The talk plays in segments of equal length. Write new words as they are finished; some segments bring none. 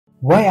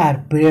Why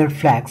are prayer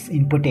flags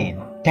important?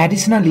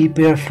 Traditionally,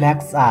 prayer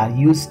flags are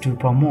used to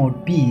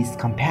promote peace,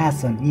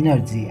 compassion,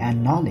 energy,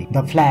 and knowledge.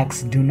 The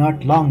flags do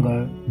not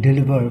longer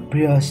deliver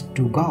prayers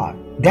to God.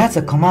 That's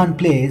a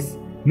commonplace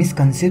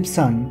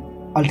misconception.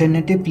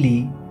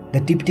 Alternatively,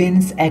 the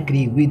Tibetans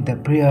agree with the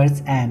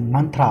prayers and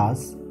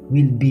mantras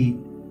will be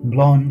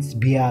blown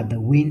via the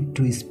wind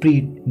to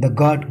spread the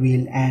God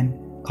will and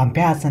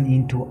compassion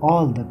into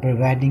all the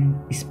pervading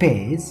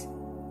space.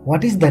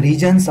 What is the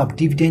regions of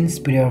Tibetan's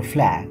prayer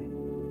flag?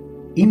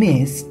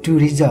 Image to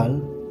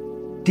result.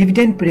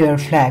 Tibetan prayer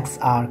flags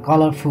are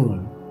colorful,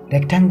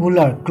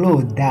 rectangular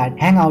cloth that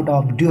hang out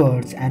of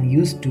doors and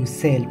used to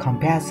sell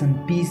compassion,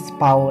 peace,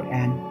 power,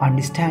 and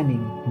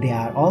understanding. They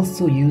are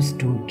also used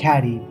to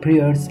carry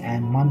prayers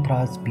and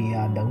mantras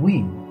via the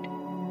wind.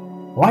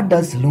 What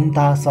does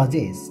Lungta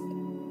suggest?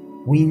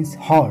 Wind's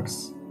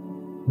horse.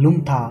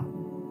 Lungta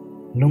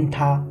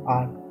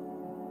or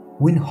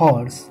wind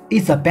horse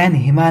is a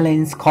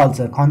pan-Himalayan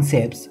culture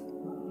concept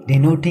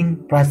denoting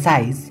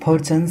precise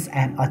fortunes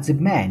and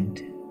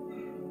achievement.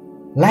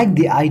 Like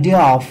the idea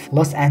of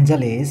Los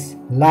Angeles,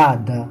 La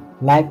the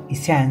life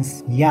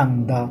essence,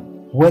 Yang the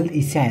wealth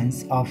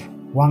essence of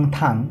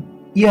Wangtang,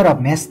 year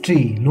of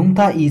mastery,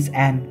 Lungta is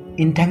an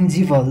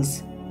intangible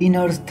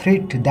inner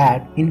thread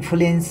that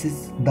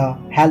influences the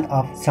health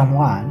of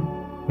someone.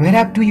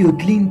 Where do you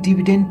clean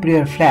Tibetan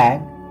prayer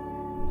flag?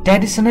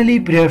 Traditionally,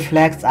 prayer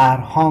flags are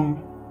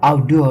hung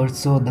outdoors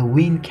so the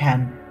wind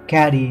can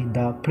carry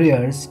the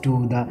prayers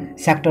to the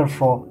sector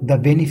for the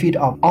benefit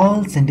of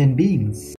all sentient beings.